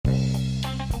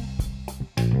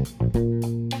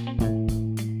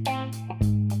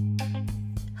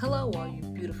Hello, all you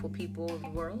beautiful people of the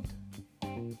world.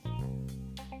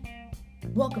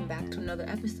 Welcome back to another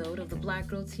episode of the Black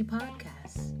Girl Tea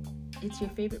Podcast. It's your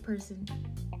favorite person.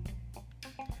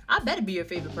 I better be your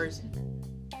favorite person.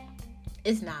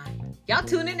 It's not. Y'all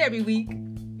tune in every week.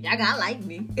 Y'all gotta like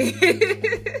me.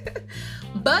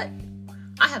 But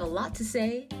I have a lot to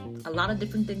say, a lot of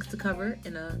different things to cover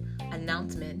in an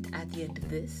announcement at the end of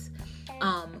this.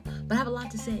 But I have a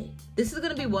lot to say. This is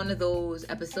going to be one of those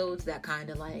episodes that kind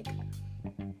of like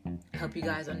help you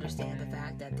guys understand the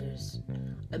fact that there's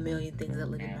a million things that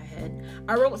live in my head.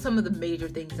 I wrote some of the major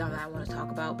things down that I want to talk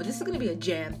about, but this is going to be a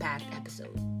jam-packed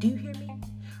episode. Do you hear me?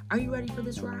 Are you ready for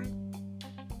this ride?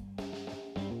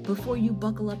 Before you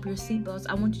buckle up your seatbelts,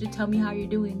 I want you to tell me how you're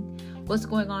doing. What's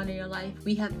going on in your life?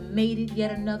 We have made it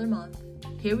yet another month.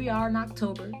 Here we are in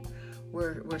October.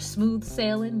 We're smooth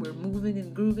sailing. We're moving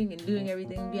and grooving and doing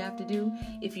everything we have to do.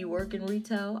 If you work in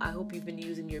retail, I hope you've been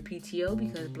using your PTO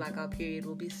because blackout period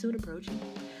will be soon approaching.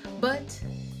 But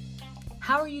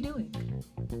how are you doing?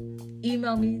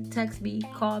 Email me, text me,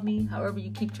 call me, however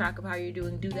you keep track of how you're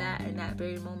doing. Do that in that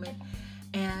very moment.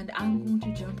 And I'm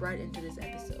going to jump right into this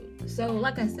episode. So,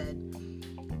 like I said,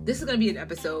 this is going to be an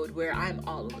episode where I'm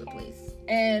all over the place.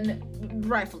 And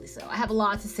rightfully so. I have a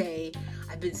lot to say.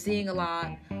 I've been seeing a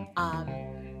lot.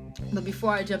 But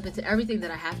before I jump into everything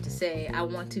that I have to say, I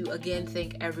want to again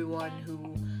thank everyone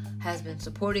who has been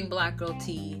supporting Black Girl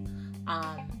Tea.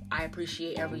 I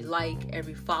appreciate every like,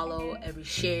 every follow, every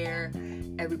share,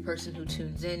 every person who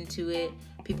tunes into it,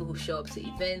 people who show up to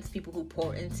events, people who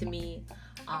pour into me.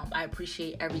 I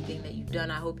appreciate everything that you've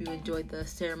done. I hope you enjoyed the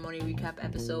ceremony recap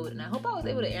episode, and I hope I was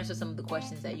able to answer some of the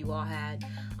questions that you all had.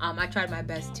 I tried my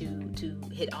best to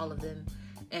hit all of them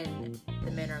in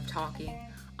the manner of talking.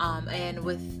 And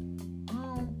with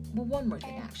one more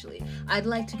thing, actually. I'd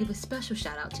like to give a special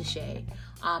shout out to Shay.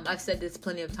 I've said this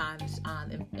plenty of times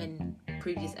in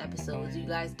previous episodes. You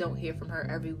guys don't hear from her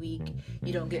every week.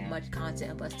 You don't get much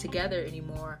content of us together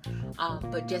anymore.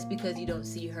 But just because you don't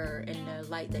see her in the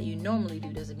light that you normally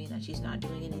do doesn't mean that she's not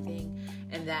doing anything,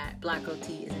 and that Black Girl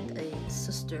Tea isn't a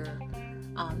sister.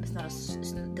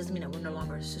 It doesn't mean that we're no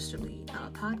longer a sisterly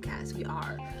podcast. We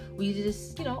are. We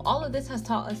just, all of this has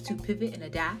taught us to pivot and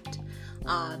adapt,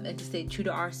 and to stay true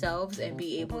to ourselves and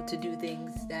be able to do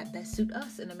things that best suit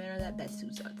us in a manner that best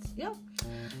suits us. Yeah.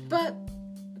 But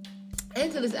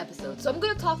into this episode. So I'm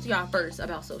going to talk to y'all first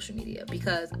about social media,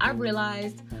 because I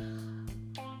realized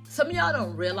some of y'all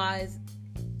don't realize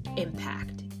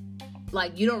impact.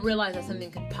 Like, you don't realize that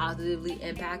something could positively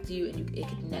impact you and it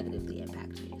could negatively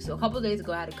impact you. So a couple of days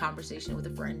ago, I had a conversation with a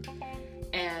friend,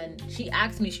 and she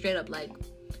asked me straight up, like,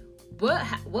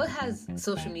 what has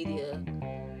social media,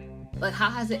 like, how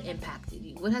has it impacted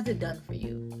you? What has it done for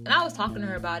you? And I was talking to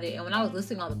her about it, and when I was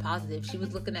listing all the positives, she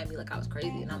was looking at me like I was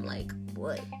crazy, and I'm like,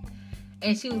 what?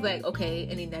 And she was like, okay,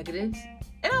 any negatives?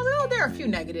 And I was like, oh, there are a few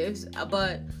negatives,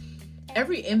 but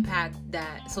every impact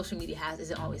that social media has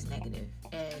isn't always negative.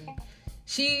 And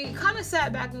she kind of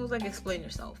sat back and was like, explain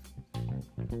yourself.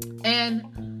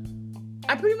 And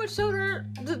I pretty much showed her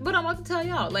what I'm about to tell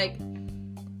y'all. Like,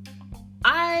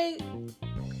 I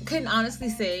can honestly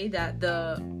say that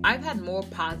I've had more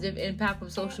positive impact from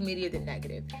social media than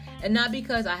negative. And not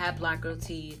because I have Black Girl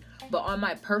Tea, but on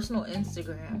my personal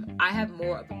Instagram, I have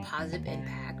more of a positive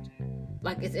impact.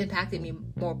 Like, it's impacted me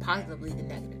more positively than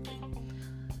negatively.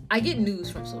 I get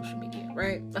news from social media,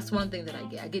 right? That's one thing that I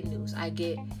get. I get news. I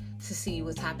get to see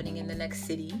what's happening in the next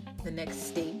city, the next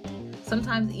state,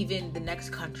 sometimes even the next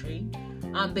country,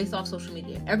 based off social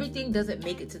media. Everything doesn't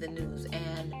make it to the news,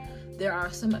 and there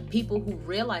are some people who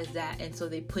realize that, and so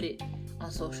they put it on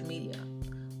social media.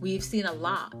 We've seen a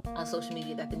lot on social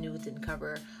media that the news didn't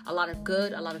cover. A lot of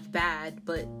good, a lot of bad,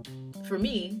 but for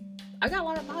me, I got a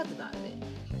lot of positive out of it.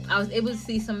 I was able to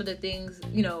see some of the things,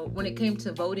 when it came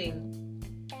to voting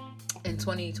in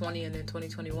 2020 and then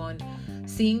 2021,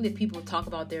 seeing that people talk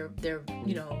about their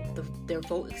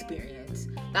vote experience,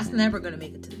 that's never going to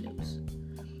make it to the news.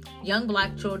 Young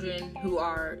Black children who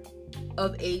are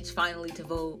of age finally to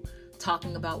vote,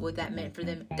 talking about what that meant for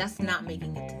them, that's not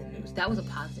making it to the news. That was a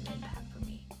positive impact for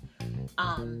me.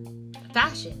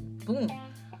 Fashion, boom.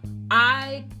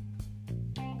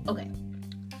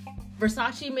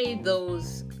 Versace made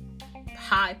those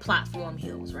high platform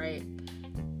heels, right?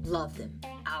 Love them.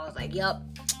 I was like, yup,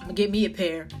 I'm gonna get me a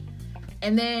pair.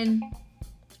 And then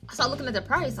I started looking at the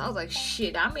price. I was like,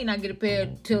 shit, I may not get a pair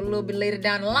till a little bit later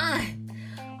down the line.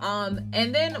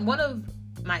 And then one of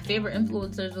my favorite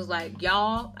influencers was like,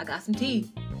 y'all, I got some tea.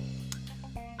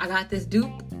 I got this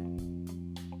dupe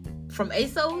from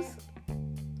ASOS,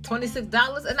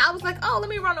 $26. And I was like, oh, let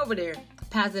me run over there.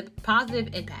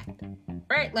 Positive impact,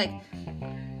 right? Like,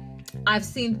 I've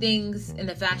seen things in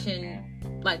the fashion-wise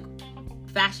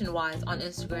on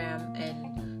Instagram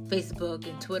and Facebook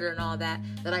and Twitter and all that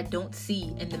I don't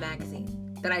see in the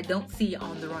magazine, that I don't see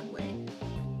on the runway,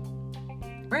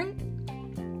 right?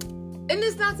 And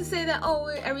it's not to say that, oh,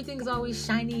 everything's always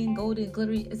shiny and golden and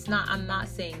glittery. It's not. I'm not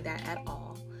saying that at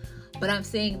all. But I'm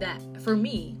saying that for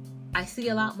me, I see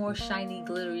a lot more shiny,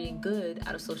 glittery, and good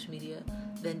out of social media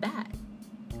than bad.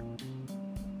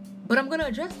 But I'm going to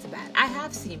address the bad. I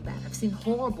have seen bad. I've seen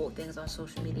horrible things on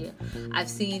social media. I've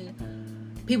seen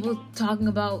people talking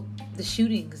about the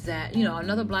shootings that,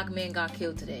 another black man got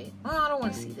killed today. Oh, I don't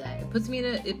want to see that. It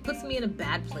puts me in a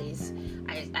bad place.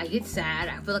 I get sad.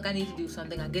 I feel like I need to do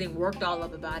something. I'm getting worked all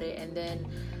up about it. And then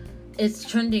it's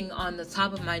trending on the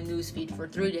top of my newsfeed for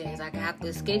 3 days. Like, I have to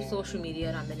escape social media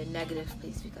and I'm in a negative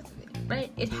place because of it.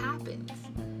 Right? It happens.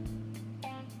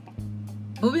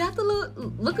 But we have to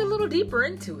look a little deeper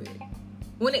into it.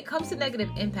 When it comes to negative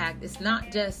impact, it's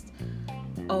not just,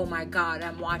 oh my God,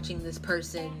 I'm watching this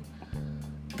person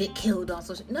get killed on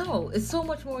social. No, it's so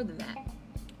much more than that.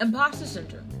 Imposter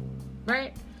syndrome,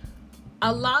 right?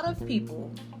 A lot of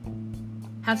people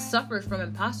have suffered from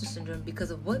imposter syndrome because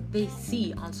of what they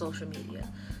see on social media.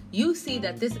 You see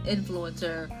that this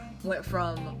influencer went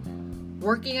from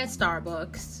working at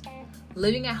Starbucks,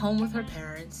 living at home with her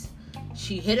parents.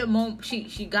 She hit a moment.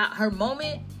 She got her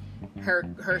moment.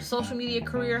 Her social media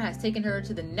career has taken her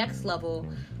to the next level,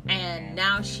 and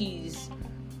now she's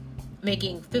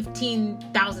making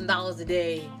 $15,000 a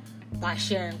day by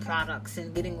sharing products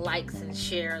and getting likes and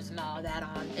shares and all that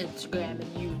on Instagram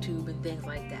and YouTube and things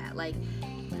like that. Like,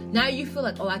 now you feel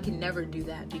like, oh, I can never do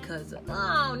that because,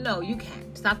 oh, no, you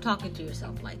can't. Stop talking to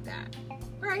yourself like that,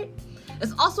 right?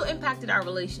 It's also impacted our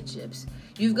relationships.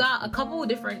 You've got a couple of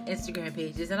different Instagram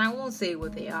pages, and I won't say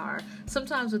what they are.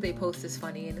 Sometimes what they post is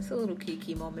funny, and it's a little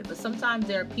kiki moment, but sometimes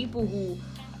there are people who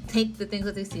take the things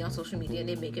that they see on social media and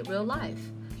they make it real life.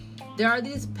 There are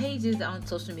these pages on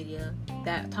social media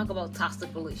that talk about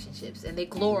toxic relationships, and they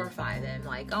glorify them.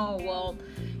 Like, oh, well,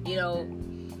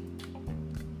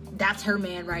 that's her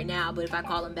man right now, but if I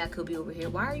call him back, he'll be over here.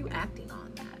 Why are you acting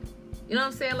on that? You know what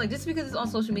I'm saying? Like, just because it's on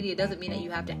social media doesn't mean that you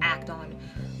have to act on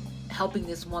helping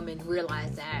this woman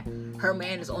realize that her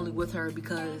man is only with her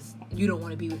because you don't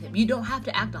want to be with him. You don't have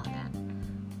to act on that.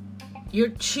 You're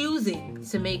choosing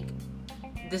to make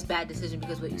this bad decision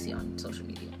because of what you see on social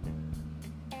media.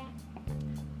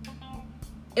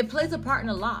 It plays a part in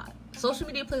a lot. Social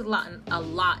media plays a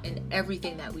lot in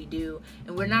everything that we do,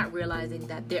 and we're not realizing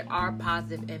that there are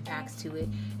positive impacts to it,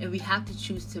 and we have to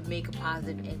choose to make a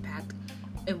positive impact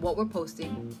in what we're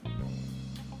posting.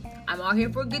 I'm all here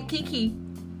for a good kiki.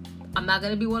 I'm not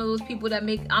going to be one of those people that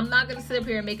I'm not going to sit up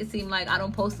here and make it seem like I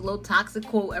don't post a little toxic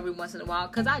quote every once in a while,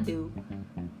 because I do.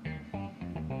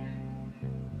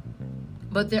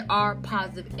 But there are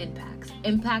positive impacts.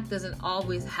 Impact doesn't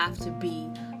always have to be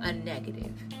a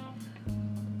negative.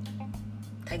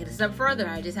 Take it a step further.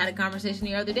 I just had a conversation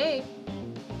the other day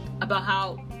about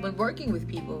how when working with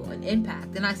people, an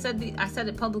impact, and I said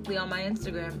it publicly on my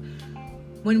Instagram,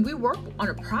 when we work on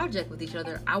a project with each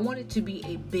other, I want it to be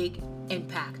a big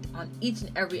impact on each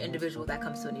and every individual that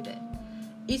comes to an event.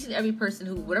 Each and every person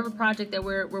who, whatever project that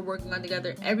we're working on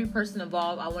together, every person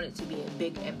involved, I want it to be a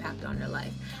big impact on their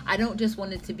life. I don't just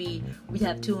want it to be, we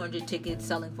have 200 tickets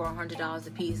selling for $100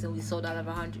 a piece and we sold out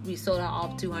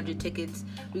all 200 tickets.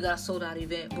 We got a sold out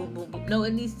event, boom, boom, boom. No,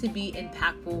 it needs to be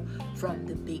impactful from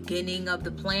the beginning of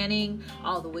the planning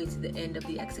all the way to the end of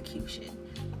the execution.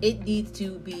 It needs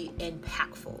to be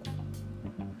impactful.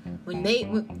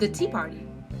 The Tea Party.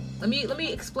 Let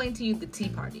me explain to you the Tea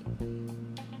Party.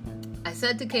 I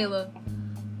said to Kayla,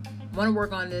 want to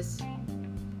work on this.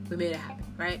 We made it happen,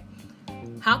 right?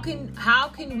 How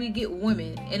can we get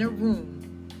women in a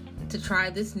room to try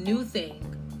this new thing,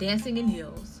 dancing in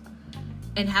heels,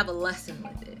 and have a lesson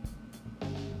with it?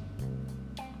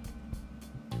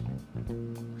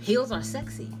 Heels are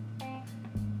sexy.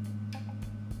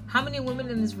 How many women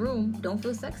in this room don't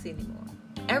feel sexy anymore?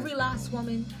 Every last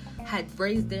woman had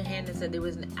raised their hand and said there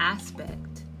was an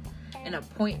aspect and a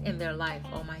point in their life.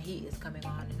 Oh, my heat is coming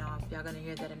on and off. Y'all gonna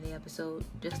hear that in the episode.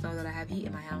 Just know that I have heat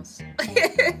in my house.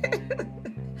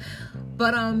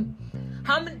 But a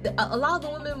lot of the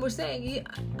women were saying,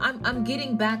 I'm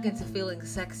getting back into feeling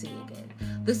sexy again.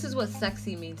 This is what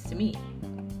sexy means to me.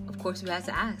 Of course, we had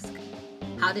to ask,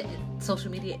 how did social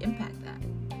media impact that?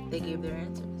 They gave their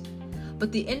answers.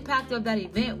 But the impact of that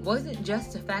event wasn't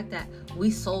just the fact that we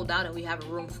sold out and we have a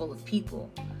room full of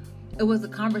people. It was the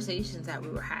conversations that we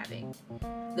were having.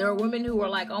 There are women who were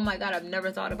like, oh my God, I've never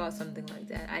thought about something like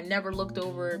that. I never looked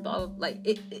over, blah, blah. Like,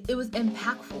 it was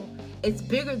impactful. It's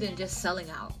bigger than just selling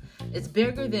out. It's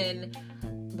bigger than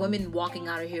women walking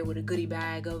out of here with a goodie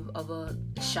bag of a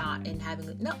shot and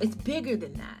no, it's bigger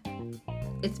than that.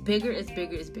 It's bigger.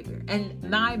 And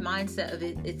my mindset of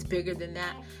it's bigger than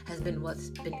that has been what's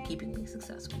been keeping me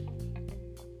successful.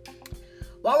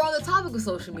 While we're on the topic of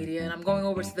social media, and I'm going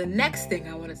over to the next thing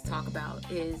I wanted to talk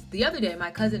about, is the other day my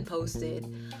cousin posted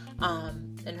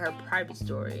in her private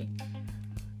story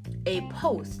a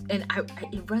post, and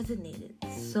it resonated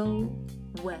so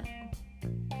well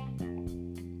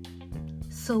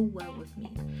with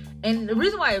me. And the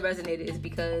reason why it resonated is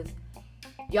because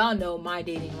y'all know my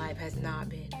dating life has not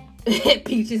been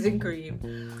peaches and cream.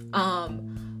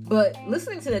 But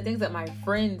listening to the things that my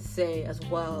friends say as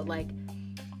well, like,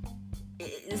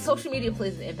 social media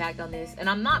plays an impact on this, and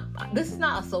this is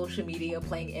not a social media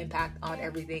playing impact on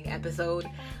everything episode,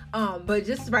 but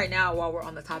just right now while we're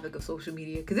on the topic of social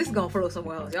media, because this is gonna throw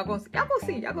somewhere else, y'all gonna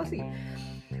see.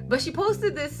 But she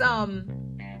posted this in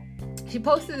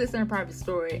her private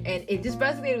story, and it just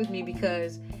resonated with me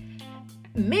because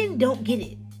men don't get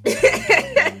it.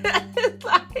 It's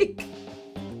like,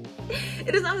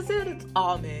 it is not to say that it's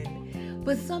all men,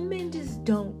 but some men just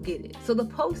don't get it. So the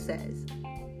post says,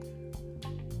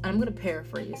 I'm going to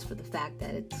paraphrase for the fact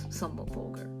that it's somewhat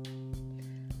vulgar.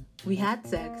 We had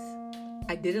sex.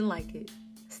 I didn't like it.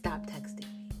 Stop texting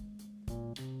me.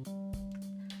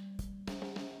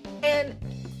 And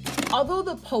although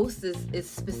the post is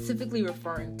specifically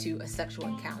referring to a sexual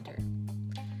encounter,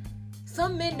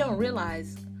 some men don't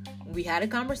realize we had a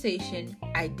conversation.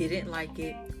 I didn't like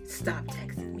it. Stop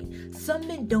texting me. Some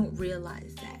men don't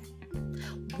realize that.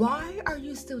 Why are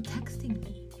you still texting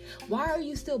me? Why are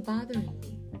you still bothering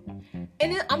me?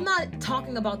 And I'm not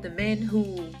talking about the men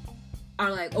who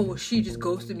are like, oh, she just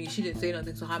ghosted me. She didn't say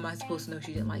nothing, so how am I supposed to know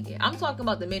she didn't like it? I'm talking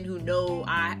about the men who know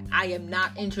I am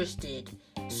not interested,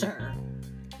 sir.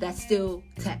 That still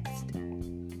text.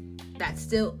 That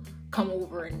still come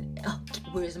over and, oh,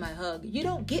 where's my hug? You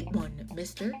don't get one,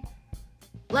 mister.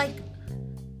 Like,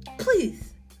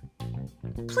 please.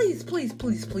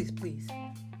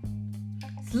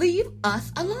 Leave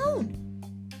us alone.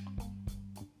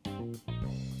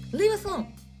 Leave us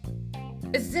alone.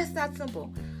 It's just that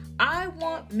simple. I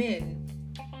want men,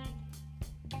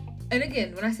 and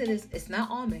again, when I say this, it's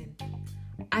not all men.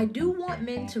 I do want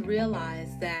men to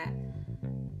realize that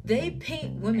they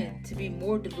paint women to be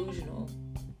more delusional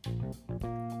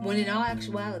when in all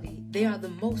actuality, they are the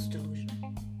most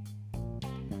delusional.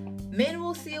 Men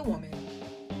will see a woman,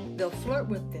 they'll flirt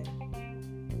with them.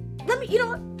 You know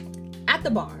what? At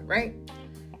the bar, right?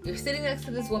 You're sitting next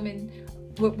to this woman.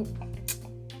 Let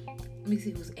me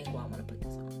see whose angle I want to put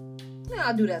this on. Yeah,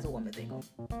 I'll do that as a woman thing.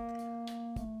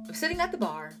 I'm sitting at the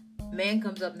bar. Man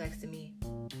comes up next to me.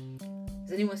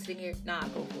 Is anyone sitting here? Nah,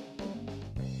 go for it.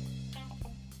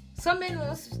 Some men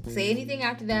won't say anything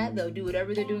after that. They'll do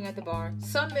whatever they're doing at the bar.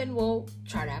 Some men will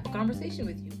try to have a conversation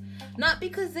with you. Not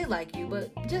because they like you,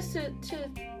 but just to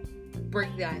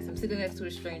break the ice. I'm sitting next to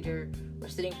a stranger. We're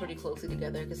sitting pretty closely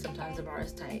together because sometimes the bar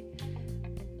is tight.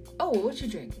 Oh, what you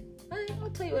drinking? I'll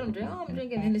tell you what I'm drinking. Oh, I'm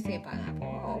drinking Hennessy and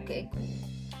pineapple. Oh, okay, cool.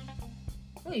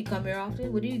 Oh, you come here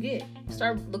often? What do you get? You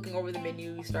start looking over the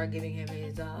menu. You start giving him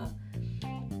his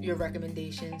your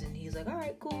recommendations, and he's like, all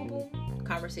right, cool, boom.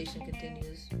 Conversation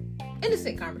continues.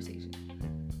 Innocent conversation.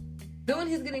 Then when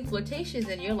he's getting flirtatious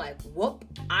and you're like, whoop,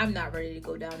 I'm not ready to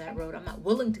go down that road. I'm not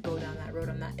willing to go down that road.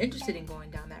 I'm not interested in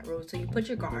going down that road. So you put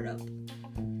your guard up.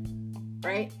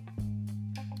 Right?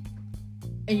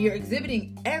 And you're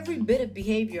exhibiting every bit of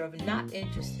behavior of not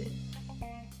interested.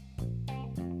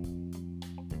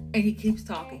 And he keeps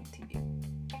talking to you.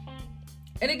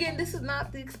 And again, this is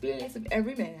not the experience of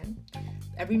every man.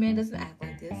 Every man doesn't act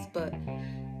like this, but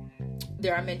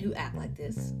there are men who act like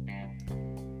this.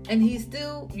 And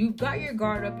you've got your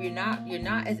guard up. You're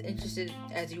not as interested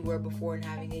as you were before in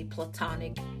having a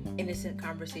platonic, innocent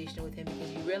conversation with him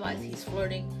because you realize he's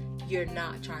flirting. You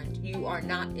are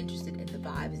not interested in the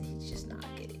vibes, and he's just not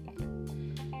getting it.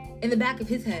 In the back of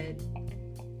his head,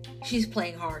 she's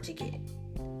playing hard to get.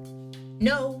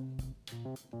 No,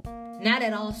 not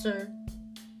at all, sir.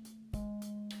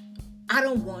 I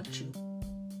don't want you.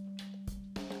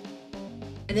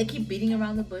 And they keep beating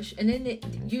around the bush, and then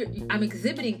I'm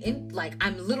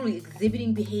literally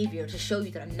exhibiting behavior to show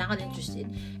you that I'm not interested,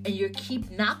 and you keep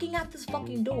knocking at this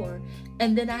fucking door,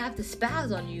 and then I have to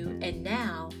spaz on you, and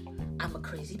now I'm a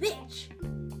crazy bitch.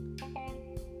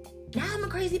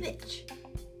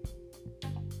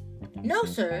 No,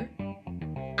 sir.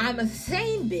 I'm a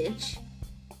sane bitch.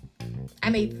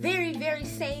 I'm a very, very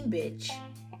sane bitch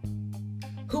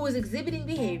who was exhibiting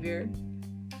behavior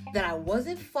that I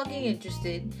wasn't fucking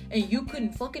interested, and you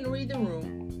couldn't fucking read the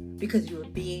room because you were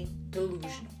being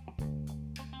delusional.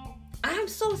 I am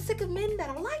so sick of men that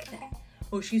are like that.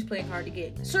 Oh, she's playing hard to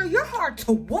get. Sir, you're hard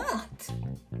to want.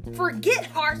 Forget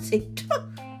hard to...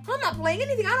 I'm not playing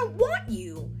anything. I don't want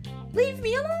you. Leave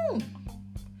me alone.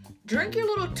 Drink your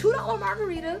little $2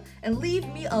 margarita and leave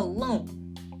me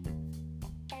alone.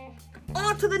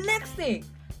 On to the next thing.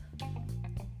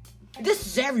 This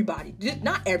is everybody.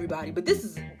 Not everybody, but this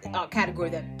is a category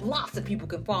that lots of people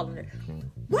can fall in.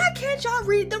 Why can't y'all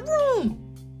read the room?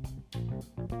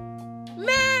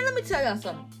 Man, let me tell y'all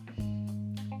something.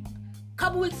 A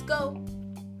couple weeks ago,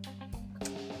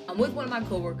 I'm with one of my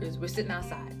coworkers. We're sitting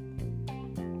outside.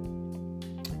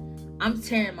 I'm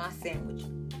tearing my sandwich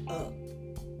up.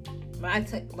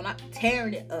 When I'm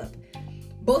tearing it up,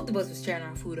 both of us was tearing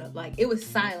our food up. Like, it was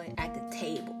silent at the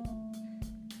table.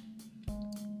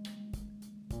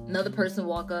 Another person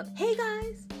walk up. Hey,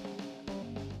 guys.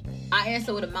 I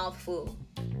answer with a mouthful.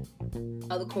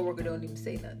 Other coworker don't even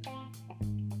say nothing.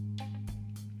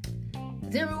 Is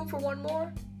there room for one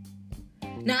more?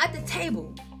 Now, at the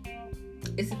table,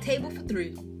 it's a table for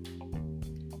 3.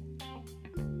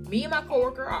 Me and my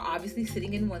coworker are obviously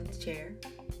sitting in one chair.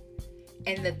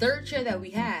 And the third chair that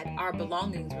we had, our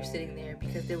belongings were sitting there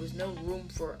because there was no room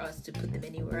for us to put them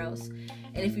anywhere else.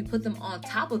 And if we put them on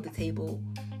top of the table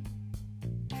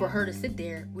for her to sit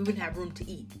there, we wouldn't have room to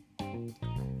eat.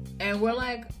 And we're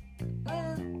like,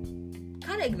 kind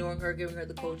of ignoring her, giving her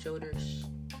the cold shoulder.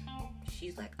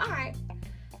 She's like, all right.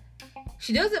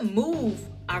 She doesn't move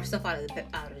our stuff out of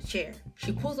the chair.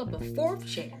 She pulls up a 4th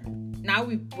chair. Now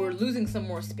we're losing some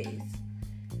more space.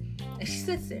 And she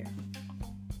sits there.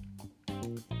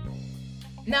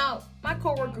 Now, my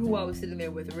coworker who I was sitting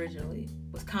there with originally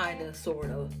was kind of,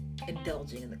 sort of,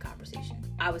 indulging in the conversation.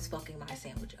 I was fucking my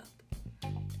sandwich up.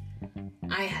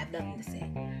 I had nothing to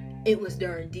say. It was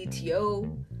during DTO.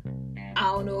 I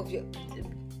don't know if you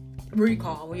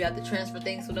recall when you have to transfer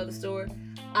things to another store.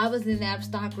 I was in that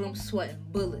stock room sweating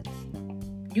bullets.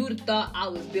 You would have thought I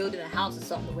was building a house or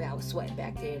something the way I was sweating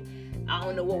back there. I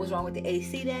don't know what was wrong with the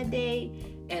AC that day,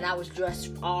 and I was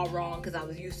dressed all wrong because I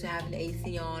was used to having the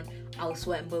AC on. I was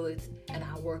sweating bullets, and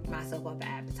I worked myself up an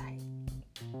appetite.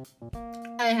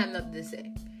 I didn't have nothing to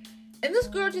say. And this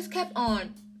girl just kept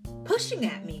on pushing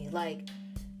at me like,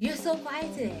 you're so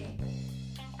quiet today.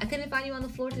 I couldn't find you on the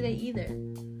floor today either.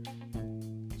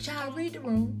 Child, read the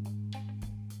room.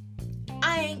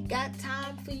 I ain't got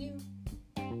time for you.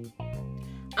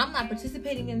 I'm not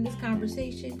participating in this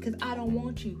conversation because I don't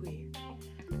want you here.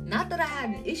 Not that I had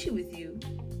an issue with you,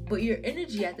 but your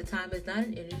energy at the time is not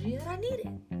an energy that I needed.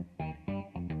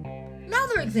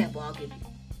 Another example I'll give you.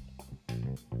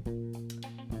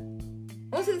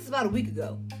 I want to say this about a week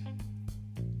ago.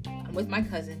 I'm with my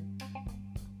cousin.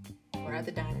 We're at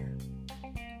the diner,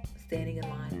 standing in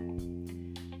line.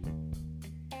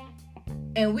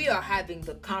 And we are having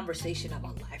the conversation of a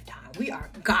lifetime. We are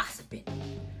gossiping.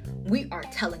 We are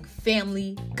telling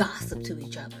family gossip to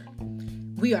each other.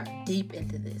 We are deep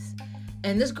into this.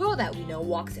 And this girl that we know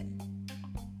walks in.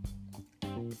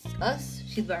 It's us.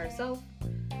 She's by herself.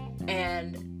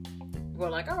 And we're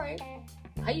like, all right,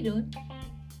 how you doing?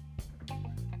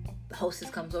 The hostess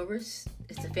comes over. It's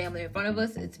the family in front of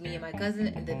us. It's me and my cousin.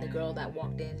 And then the girl that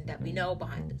walked in that we know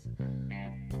behind us.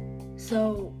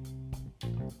 So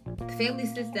the family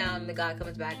sits down. And the guy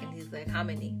comes back and he's like, how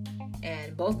many?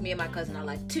 And both me and my cousin are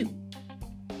like, 2.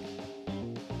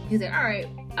 He's like, all right,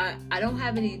 I don't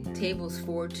have any tables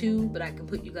for 2, but I can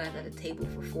put you guys at a table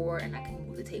for 4, and I can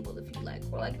move the table if you like.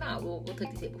 We're like, nah, we'll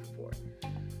take the table for 4.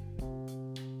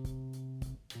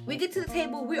 We get to the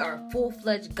table, we are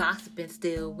full-fledged gossiping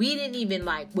still. We didn't even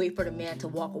wait for the man to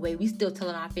walk away. We still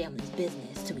telling our family's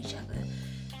business to each other.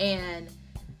 And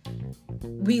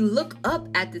we look up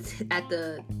at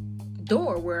the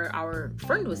door where our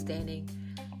friend was standing,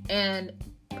 and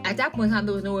at that point in time,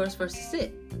 there was nowhere else for us to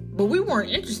sit. But we weren't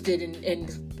interested in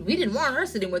we didn't want her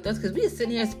sitting with us because we were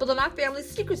sitting here spilling our family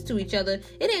secrets to each other.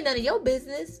 It ain't none of your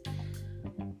business.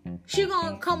 She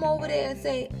gonna come over there and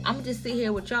say, I'm gonna just sit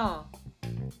here with y'all.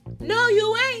 No,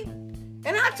 you ain't.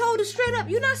 And I told her straight up,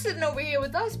 you're not sitting over here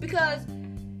with us because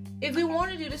if we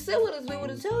wanted you to sit with us, we would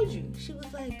have told you. She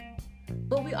was like,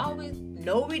 but we always,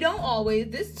 no, we don't always.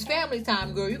 This is family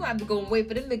time, girl. You're gonna have to go and wait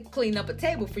for them to clean up a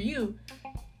table for you.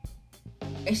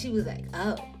 And she was like,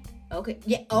 oh, okay.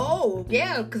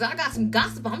 Yeah, because I got some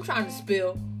gossip I'm trying to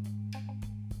spill.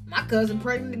 My cousin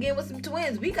pregnant again with some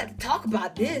twins. We got to talk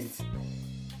about this.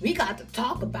 And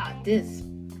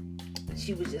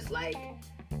she was just like,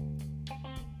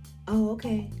 oh,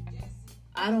 okay.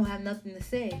 I don't have nothing to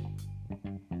say.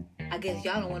 I guess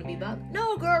y'all don't want to be bothered.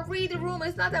 No, girl, read the room.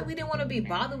 It's not that we didn't want to be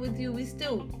bothered with you. We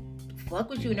still fuck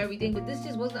with you and everything, but this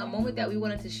just wasn't a moment that we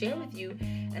wanted to share with you.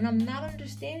 And I'm not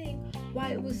understanding why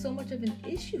it was so much of an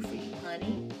issue for you,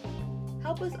 honey.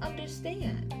 Help us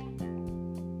understand.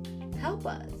 Help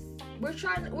us. We're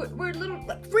little,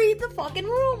 read the fucking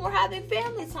room. We're having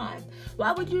family time.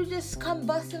 Why would you just come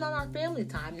busting on our family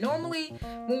time? Normally,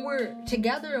 when we're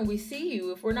together and we see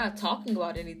you, if we're not talking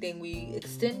about anything, we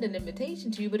extend an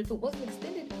invitation to you. But if it wasn't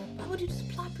extended, why would you just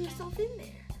plop yourself in there?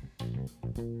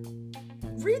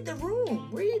 Read the room.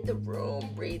 Read the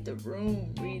room. Read the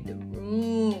room. Read the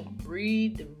room.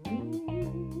 Read the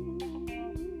room.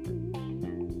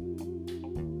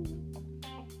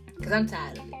 Because I'm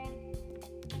tired of it.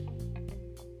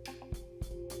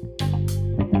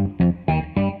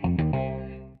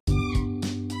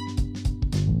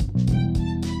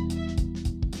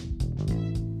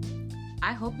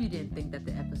 I hope you didn't think that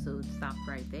the episode stopped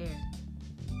right there.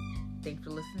 Thanks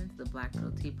for listening to the Black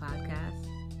Girl Tea Podcast.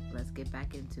 Let's get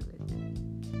back into it.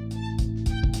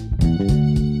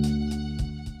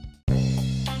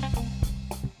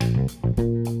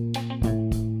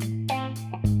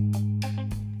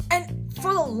 And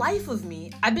for the life of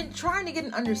me, I've been trying to get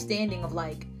an understanding of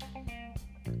like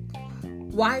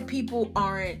why people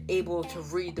aren't able to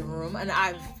read the room, and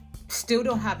I've still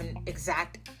don't have an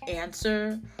exact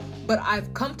answer, but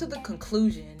I've come to the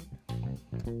conclusion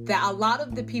that a lot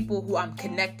of the people who I'm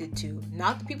connected to,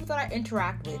 not the people that I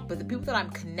interact with, but the people that I'm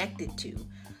connected to,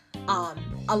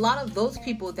 a lot of those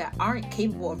people that aren't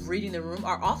capable of reading the room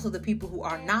are also the people who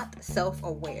are not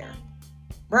self-aware,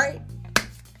 right?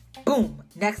 Boom,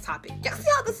 next topic. Y'all see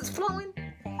how this is flowing?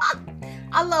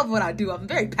 I love what I do. I'm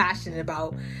very passionate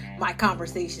about my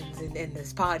conversations in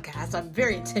this podcast. I'm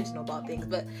very intentional about things,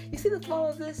 but you see the flow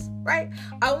of this, right?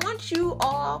 I want you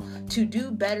all to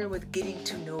do better with getting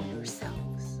to know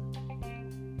yourselves.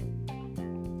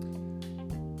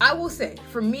 I will say,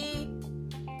 for me,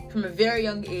 from a very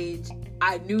young age,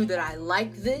 I knew that I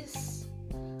liked this,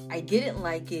 I didn't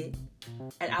like it,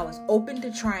 and I was open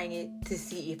to trying it to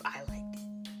see if I liked it.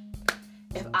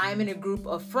 If I'm in a group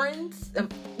of friends,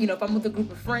 if I'm with a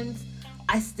group of friends,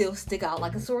 I still stick out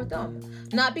like a sore thumb.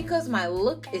 Not because my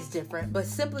look is different, but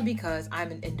simply because I'm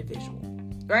an individual,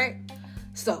 right?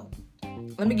 So,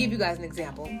 let me give you guys an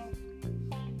example.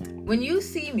 When you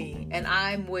see me and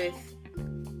I'm with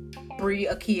Bree,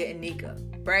 Akia, and Nika,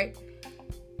 right?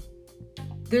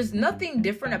 There's nothing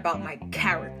different about my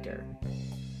character.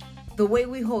 The way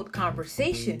we hold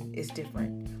conversation is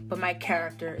different, but my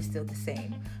character is still the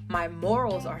same. My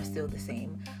morals are still the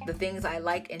same. The things I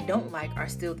like and don't like are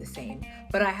still the same.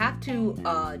 But I have to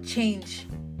change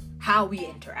how we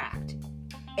interact.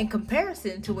 In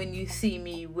comparison to when you see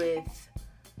me with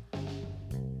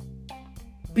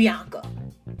Bianca.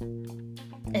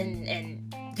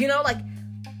 And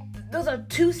those are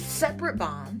two separate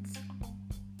bonds.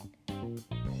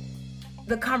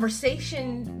 The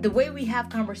conversation, the way we have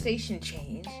conversation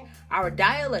changed. Our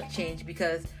dialect changed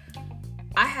because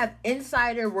I have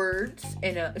insider words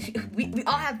we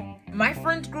all have, my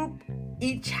friends group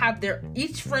each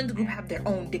friends group have their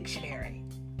own dictionary.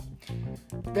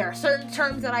 There are certain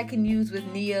terms that I can use with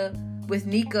Nika,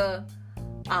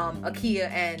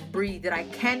 Akia, and Bree that I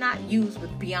cannot use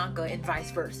with Bianca and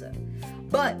vice versa.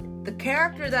 But the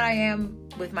character that I am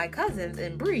with my cousins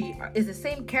and Bree is the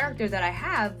same character that I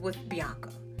have with Bianca.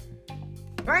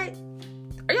 Right?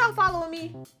 Are y'all following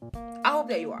me? I hope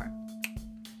that you are.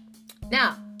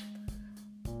 Now,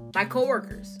 my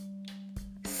coworkers,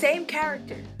 same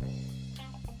character,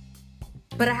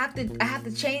 but I have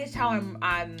to change how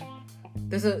I'm.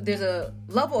 There's a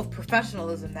level of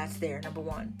professionalism that's there. Number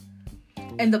one,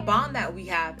 and the bond that we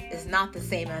have is not the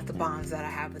same as the bonds that I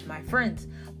have with my friends,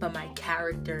 but my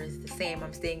character is the same.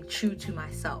 I'm staying true to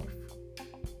myself.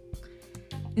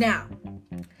 Now,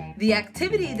 the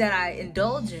activity that I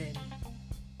indulge in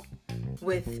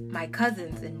with my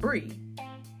cousins and Bree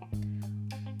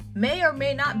may or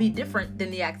may not be different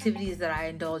than the activities that I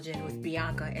indulge in with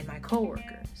Bianca and my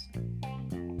coworkers.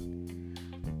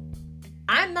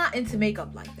 I'm not into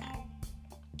makeup like that,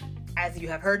 as you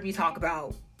have heard me talk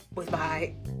about with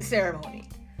my ceremony.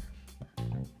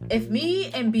 If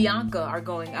me and Bianca are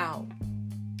going out,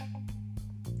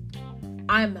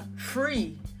 I'm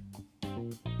free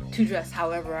to dress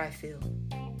however I feel,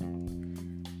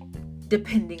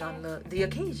 depending on the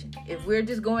occasion. If we're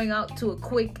just going out to a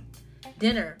quick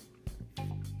dinner,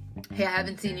 hey, I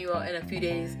haven't seen you in a few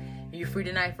days, are you free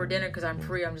tonight for dinner? Because I'm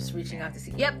free. I'm just reaching out to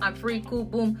see. Yep, I'm free. Cool.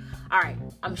 Boom. All right.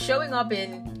 I'm showing up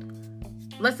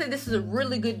in let's say this is a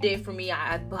really good day for me.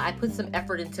 I put some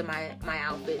effort into my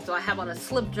outfit. So I have on a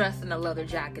slip dress and a leather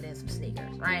jacket and some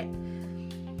sneakers, right?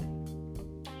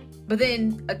 But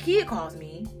then Akia calls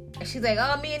me and she's like,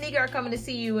 oh, me and Nika are coming to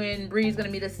see you and Bree's going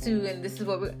to meet us too. And this is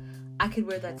what I could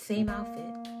wear that same outfit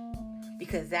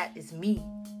because that is me,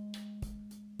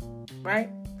 right?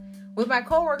 With my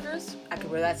coworkers, I could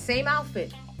wear that same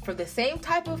outfit for the same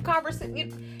type of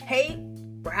conversation. Hey,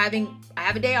 I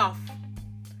have a day off.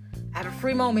 I have a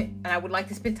free moment and I would like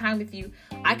to spend time with you.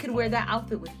 I could wear that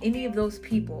outfit with any of those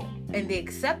people and they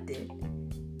accept it.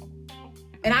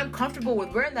 And I'm comfortable with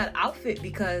wearing that outfit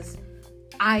because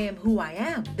I am who I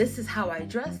am. This is how I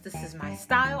dress. This is my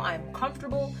style. I'm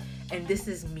comfortable and this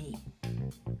is me.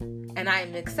 And I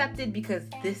am accepted because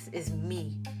this is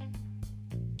me.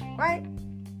 Right?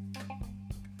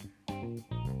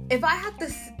 If I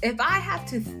have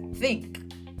to think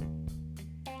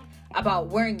about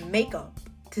wearing makeup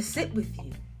to sit with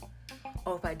you,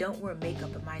 or if I don't wear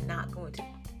makeup, am I not going to?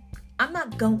 I'm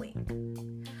not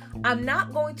going. I'm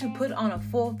not going to put on a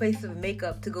full face of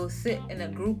makeup to go sit in a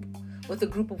group with a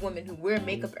group of women who wear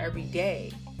makeup every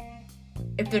day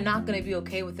if they're not going to be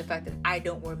okay with the fact that I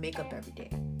don't wear makeup every day.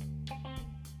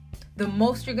 The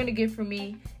most you're going to get from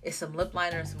me is some lip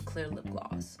liner and some clear lip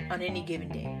gloss on any given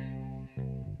day.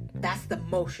 That's the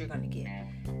most you're going to get.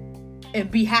 And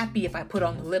be happy if I put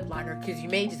on the lip liner because you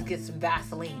may just get some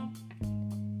Vaseline.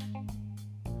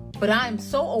 But I'm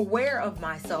so aware of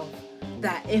myself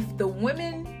that if the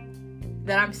women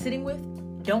that I'm sitting with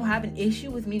don't have an issue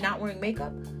with me not wearing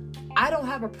makeup, I don't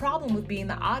have a problem with being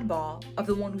the oddball of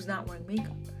the one who's not wearing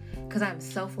makeup because I'm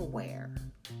self-aware.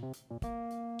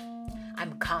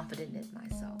 I'm confident in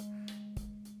myself.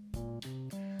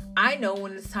 I know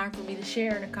when it's time for me to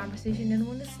share in a conversation and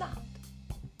when it's not.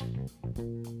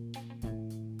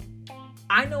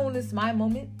 I know when it's my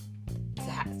moment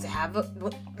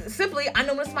simply, I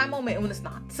know when it's my moment and when it's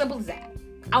not. Simple as that.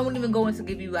 I won't even go into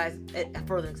give you guys a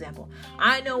further example.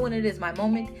 I know when it is my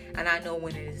moment and I know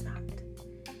when it is not.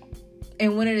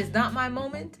 And when it is not my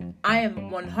moment, I am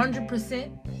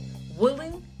 100%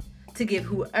 willing to give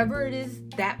whoever it is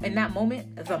that in that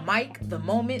moment, the mic, the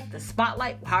moment, the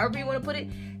spotlight, however you want to put it,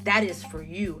 that is for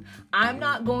you. I'm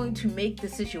not going to make the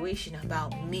situation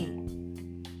about me.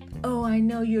 Oh, I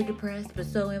know you're depressed, but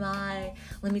so am I.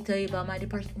 Let me tell you about my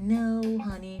depression. No,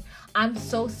 honey. I'm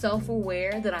so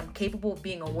self-aware that I'm capable of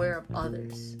being aware of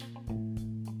others.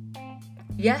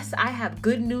 Yes, I have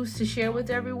good news to share with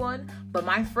everyone, but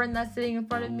my friend that's sitting in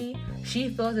front of me, she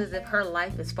feels as if her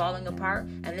life is falling apart,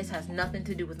 and this has nothing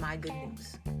to do with my good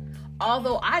news.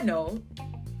 Although I know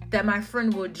that my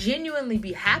friend will genuinely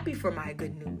be happy for my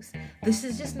good news, this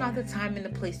is just not the time and the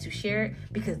place to share it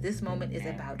because this moment is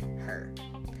about her.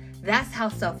 That's how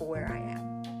self-aware I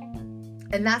am.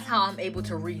 And that's how I'm able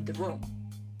to read the room.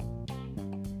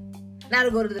 Now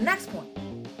to go to the next point.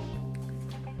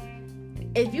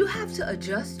 If you have to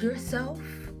adjust yourself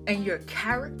and your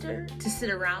character to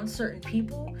sit around certain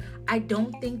people, I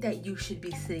don't think that you should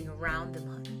be sitting around them,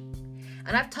 honey.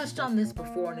 And I've touched on this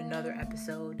before in another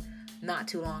episode not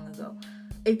too long ago.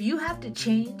 If you have to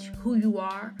change who you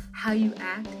are, how you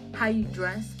act, how you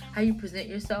dress, how you present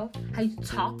yourself, how you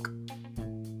talk,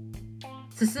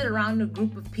 to sit around a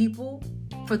group of people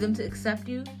for them to accept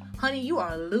you, honey, you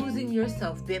are losing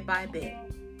yourself bit by bit.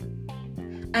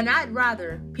 And I'd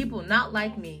rather people not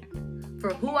like me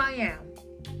for who I am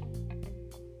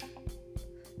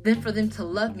than for them to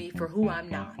love me for who I'm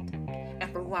not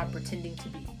and for who I'm pretending to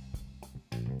be.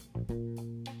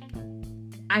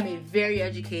 I'm a very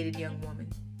educated young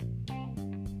woman.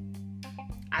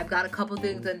 I've got a couple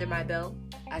things under my belt.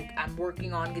 I'm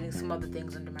working on getting some other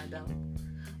things under my belt.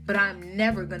 But I'm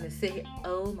never going to sit here,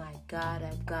 oh my God,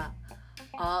 I've got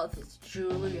all this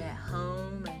jewelry at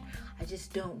home and I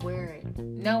just don't wear it.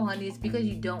 No, honey, it's because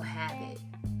you don't have it.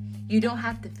 You don't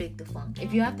have to fake the funk.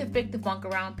 If you have to fake the funk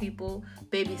around people,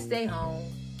 baby, stay home.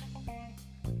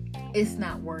 It's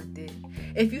not worth it.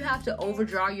 If you have to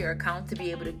overdraw your account to be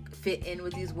able to fit in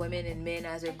with these women and men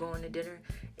as they're going to dinner,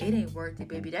 it ain't worth it,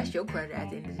 baby. That's your credit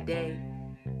at the end of the day.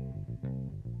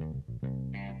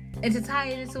 And to tie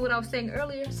it into what I was saying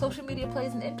earlier, social media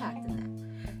plays an impact in that.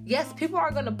 Yes, people are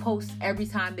going to post every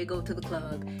time they go to the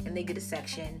club and they get a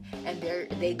section and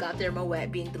they got their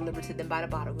Moet being delivered to them by the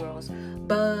bottle girls.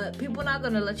 But people are not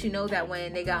going to let you know that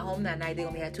when they got home that night, they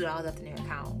only had $2 left in their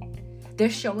account. They're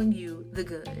showing you the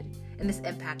good and it's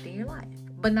impacting your life,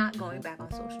 but not going back on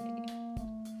social media.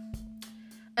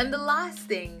 And the last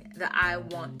thing that I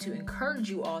want to encourage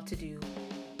you all to do,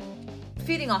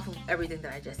 feeding off of everything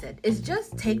that I just said, is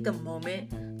just take the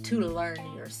moment to learn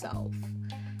yourself.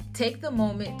 take the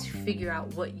moment to figure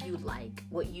out what you like,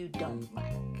 what you don't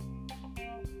like.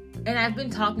 And I've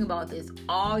been talking about this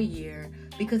all year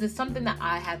because it's something that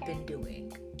I have been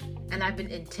doing. And I've been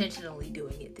intentionally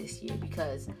doing it this year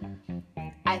because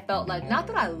I felt like, not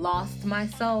that I lost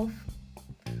myself,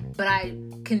 but I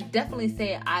can definitely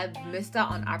say I've missed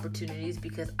out on opportunities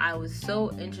because I was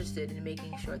so interested in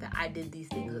making sure that I did these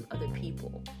things with other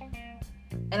people.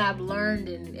 And I've learned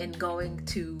in going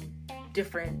to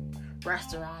different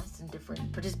restaurants and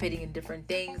participating in different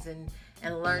things and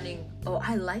learning, oh,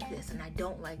 I like this and I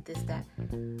don't like this, that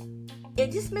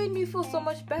it just made me feel so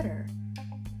much better.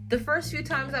 The first few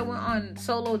times I went on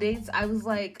solo dates, I was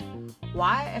like,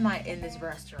 why am I in this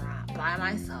restaurant by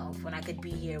myself when I could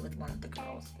be here with one of the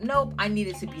girls? Nope, I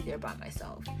needed to be there by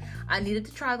myself. I needed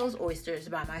to try those oysters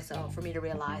by myself for me to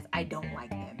realize I don't like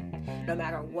them. No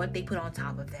matter what they put on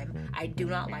top of them, I do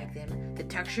not like them. The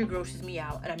texture grosses me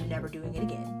out and I'm never doing it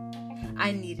again.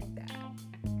 I needed that.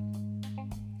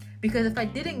 Because if I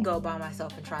didn't go by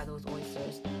myself and try those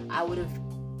oysters, I would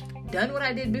have done what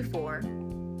I did before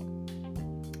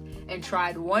and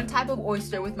tried one type of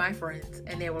oyster with my friends,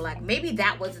 and they were like, maybe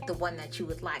that wasn't the one that you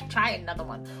would like. Try another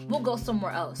one. We'll go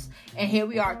somewhere else. And here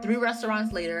we are 3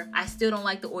 restaurants later. I still don't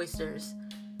like the oysters.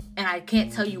 And I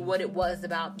can't tell you what it was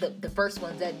about the first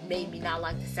ones that made me not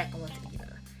like the second ones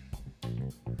either.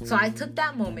 So I took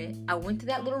that moment. I went to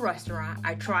that little restaurant.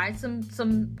 I tried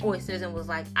some oysters and was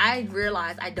like, I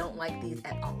realized I don't like these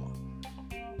at all.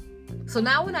 So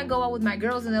now when I go out with my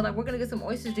girls and they're like, we're going to get some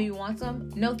oysters. Do you want some?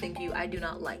 No, thank you. I do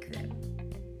not like them.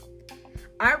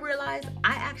 I realized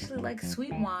I actually like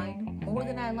sweet wine more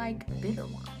than I like bitter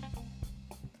wine.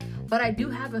 But I do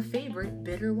have a favorite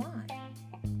bitter wine.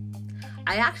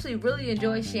 I actually really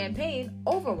enjoy champagne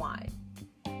over wine.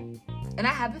 And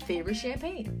I have a favorite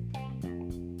champagne.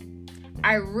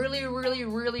 I really, really,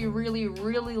 really, really,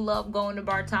 really love going to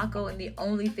Bar Taco, and the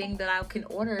only thing that I can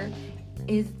order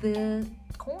is the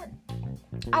corn.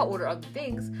 I'll order other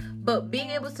things, but being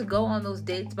able to go on those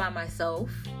dates by myself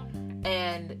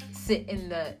and sit in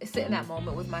that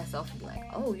moment with myself and be like,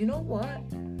 oh, you know what?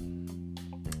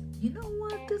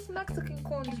 This Mexican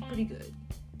corn is pretty good.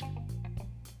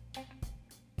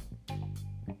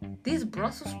 These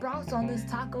Brussels sprouts on this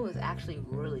taco is actually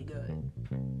really good.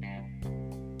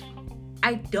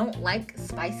 I don't like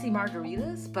spicy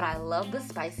margaritas, but I love the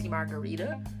spicy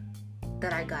margarita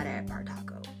that I got at Bar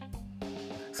Taco.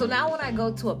 So now when I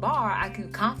go to a bar, I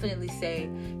can confidently say,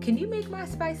 can you make my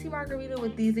spicy margarita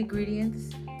with these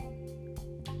ingredients?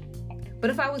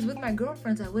 But if I was with my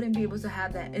girlfriends, I wouldn't be able to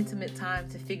have that intimate time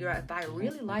to figure out if I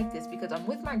really like this, because I'm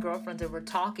with my girlfriends and we're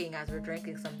talking as we're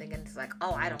drinking something and it's like,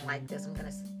 oh, I don't like this. I'm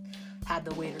going to have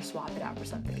the waiter swap it out for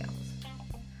something else.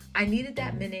 I needed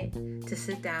that minute to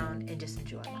sit down and just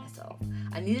enjoy myself.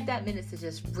 I needed that minute to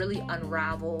just really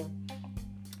unravel.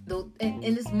 And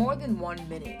it's more than 1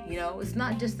 minute, It's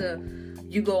not just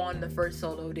you go on the first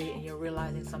solo date and you're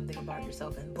realizing something about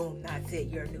yourself and boom, that's it,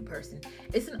 you're a new person.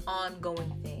 It's an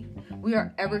ongoing thing. We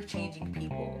are ever-changing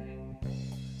people.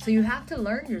 So you have to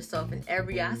learn yourself in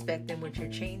every aspect in which you're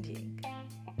changing.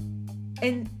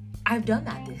 And I've done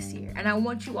that this year, and I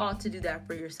want you all to do that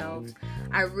for yourselves.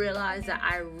 I realize that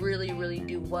I really, really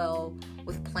do well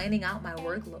with planning out my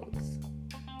workloads.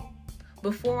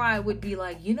 Before I would be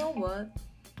like, you know what?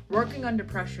 Working under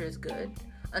pressure is good,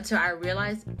 until I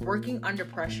realized working under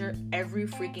pressure every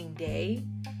freaking day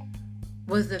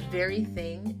was the very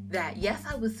thing that, yes,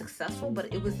 I was successful,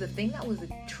 but it was the thing that was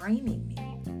draining me.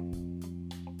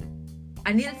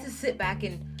 I needed to sit back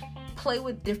and play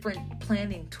with different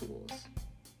planning tools.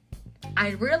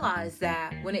 I realized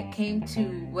that when it came to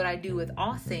what I do with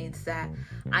All Saints, that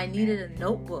I needed a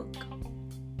notebook,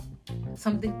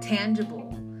 something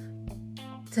tangible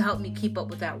to help me keep up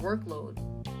with that workload.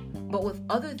 But with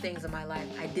other things in my life,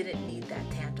 I didn't need that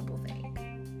tangible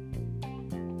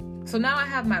thing. So now I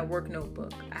have my work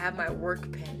notebook. I have my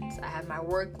work pens. I have my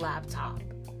work laptop.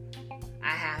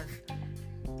 I have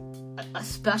a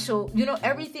special,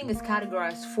 everything is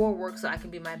categorized for work so I can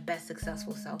be my best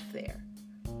successful self there.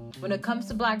 When it comes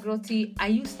to Black Girl Tea, I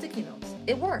use sticky notes.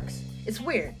 It works. It's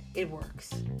weird. It works.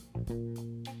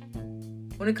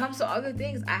 When it comes to other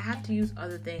things, I have to use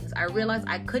other things. I realized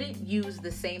I couldn't use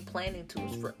the same planning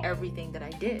tools for everything that I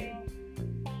did.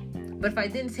 But if I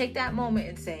didn't take that moment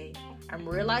and say, I'm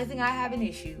realizing I have an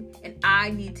issue and I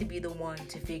need to be the one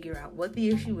to figure out what the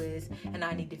issue is and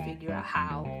I need to figure out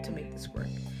how to make this work.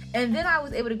 And then I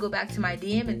was able to go back to my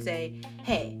DM and say,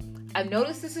 hey, I've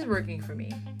noticed this is working for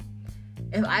me.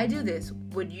 If I do this,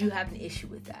 would you have an issue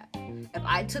with that? If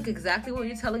I took exactly what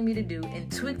you're telling me to do and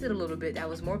tweaked it a little bit that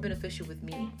was more beneficial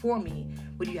for me,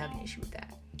 would you have an issue with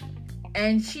that?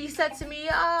 And she said to me,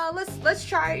 let's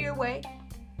try it your way.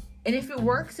 And if it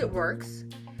works, it works.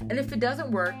 And if it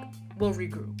doesn't work, we'll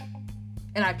regroup.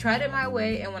 And I tried it my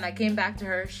way, and when I came back to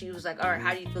her, she was like, all right,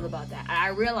 how do you feel about that? I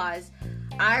realized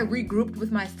I regrouped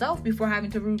with myself before having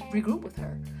to regroup with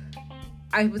her.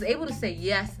 I was able to say,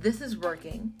 yes, this is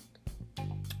working.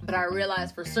 But I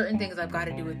realized for certain things, I've got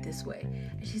to do it this way.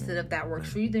 And she said, if that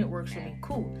works for you, then it works for me.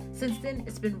 Cool. Since then,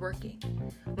 it's been working.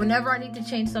 Whenever I need to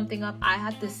change something up, I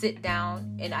have to sit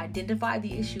down and identify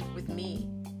the issue with me.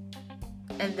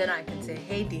 And then I can say,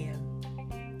 hey, DM,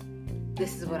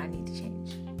 this is what I need to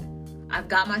change. I've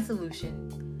got my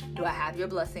solution. Do I have your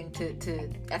blessing to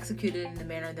execute it in the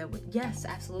manner that would? Yes,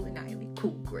 absolutely, Naomi.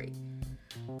 Cool, great.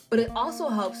 But it also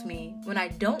helps me when I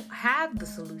don't have the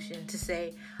solution to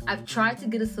say, I've tried to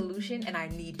get a solution and I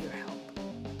need your help.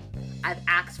 I've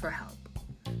asked for help.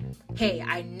 Hey,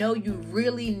 I know you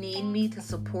really need me to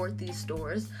support these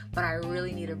stores, but I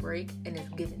really need a break, and it's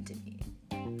given to me.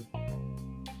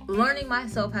 Learning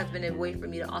myself has been a way for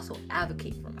me to also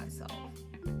advocate for myself.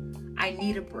 I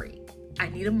need a break. I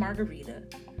need a margarita.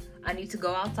 I need to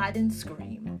go outside and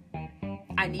scream.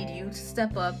 I need you to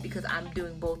step up because I'm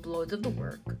doing both loads of the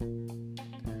work.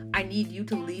 I need you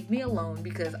to leave me alone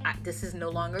because this is no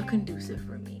longer conducive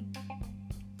for me.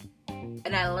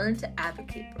 And I learned to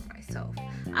advocate for myself.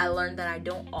 I learned that I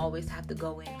don't always have to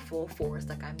go in full force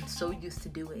like I'm so used to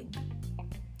doing.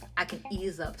 I can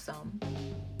ease up some,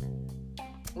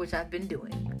 which I've been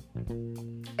doing.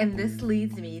 And this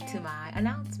leads me to my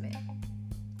announcement.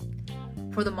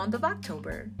 For the month of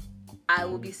October, I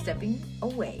will be stepping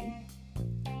away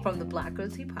from the Black Girl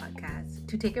Tea podcast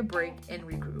to take a break and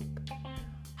regroup.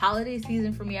 Holiday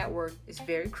season for me at work is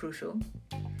very crucial,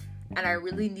 and I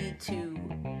really need to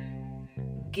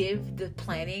give the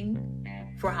planning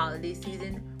for holiday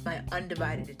season my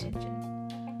undivided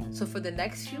attention. So for the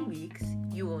next few weeks,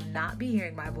 you will not be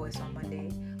hearing my voice on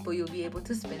Monday, but you'll be able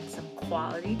to spend some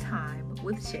quality time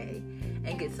with Shay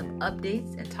and get some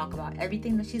updates and talk about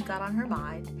everything that she's got on her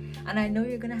mind. And I know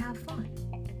you're going to have fun.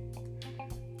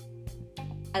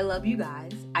 I love you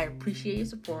guys. I appreciate your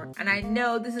support. And I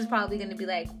know this is probably going to be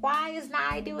like, why is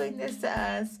Nye doing this to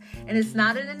us? And it's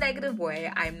not in a negative way.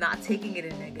 I'm not taking it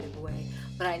in a negative way.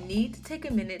 But I need to take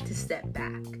a minute to step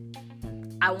back.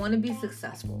 I want to be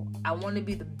successful. I want to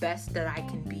be the best that I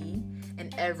can be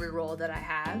in every role that I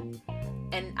have.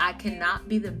 And I cannot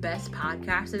be the best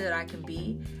podcaster that I can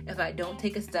be if I don't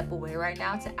take a step away right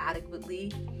now to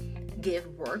adequately give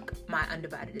work my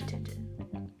undivided attention.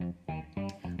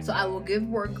 So I will give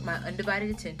work my undivided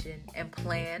attention and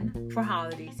plan for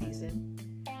holiday season.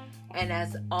 And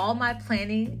as all my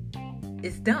planning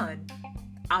is done,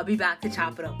 I'll be back to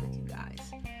chop it up with you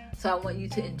guys. So I want you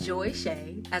to enjoy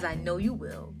Shay, as I know you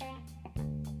will.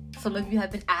 Some of you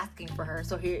have been asking for her,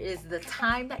 so here is the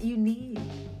time that you need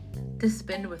to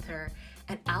spend with her,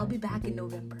 and I'll be back in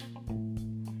November.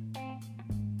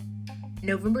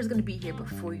 November is going to be here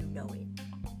before you know it.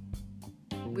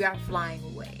 We are flying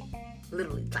away.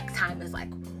 Literally, it's like time is like,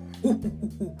 whoo, whoo,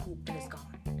 whoo, whoo, whoo, and it's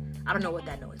gone. I don't know what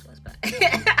that noise was, but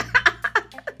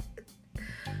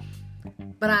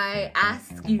but I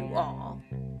ask you all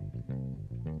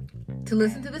to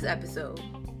listen to this episode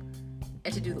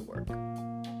and to do the work.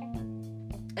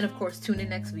 And of course, tune in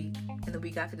next week, and the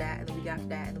week after that, and the week after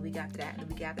that, and the week after that, and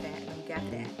the week after that, and the week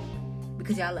after that.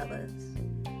 Because y'all love us.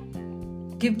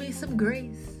 Give me some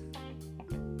grace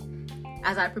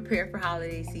as I prepare for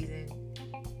holiday season.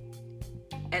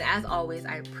 And as always,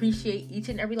 I appreciate each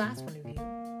and every last one of you.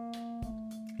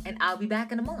 And I'll be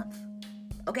back in a month.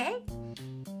 Okay?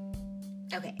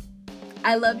 Okay.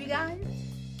 I love you guys.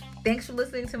 Thanks for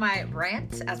listening to my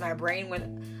rant as my brain went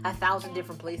 1,000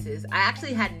 different places. I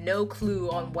actually had no clue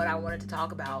on what I wanted to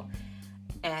talk about.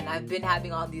 And I've been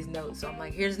having all these notes. So I'm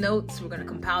like, here's notes. We're going to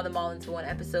compile them all into one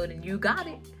episode, and you got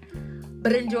it.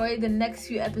 But enjoy the next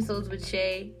few episodes with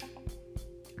Shay.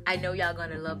 I know y'all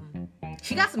going to love them.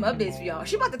 She got some updates for y'all.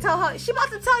 She about to tell y'all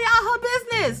her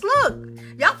business. Look,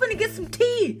 y'all finna get some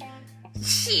tea.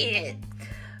 Shit.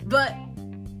 But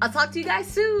I'll talk to you guys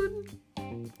soon.